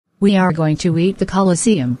We are going to eat the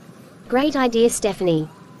Colosseum. Great idea, Stephanie.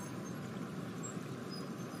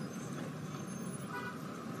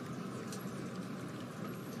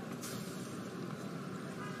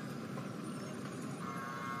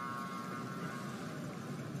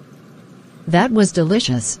 That was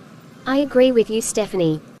delicious. I agree with you,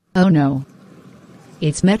 Stephanie. Oh no.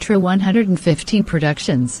 It's Metro 115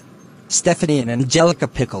 Productions. Stephanie and Angelica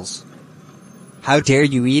Pickles. How dare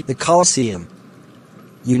you eat the Colosseum?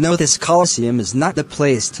 You know this Colosseum is not the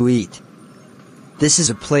place to eat. This is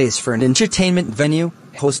a place for an entertainment venue,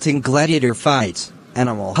 hosting gladiator fights,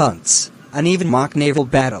 animal hunts, and even mock naval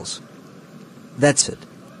battles. That's it.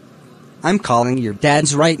 I'm calling your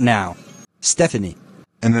dads right now. Stephanie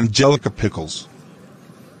and Angelica Pickles.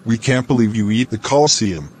 We can't believe you eat the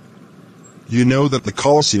Colosseum. You know that the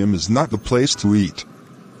Colosseum is not the place to eat.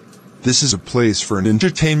 This is a place for an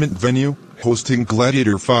entertainment venue, hosting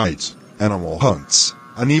gladiator fights, animal hunts,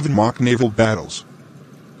 and even mock naval battles.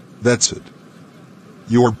 That's it.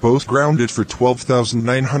 You are both grounded for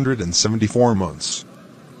 12,974 months.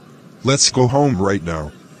 Let's go home right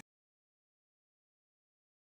now.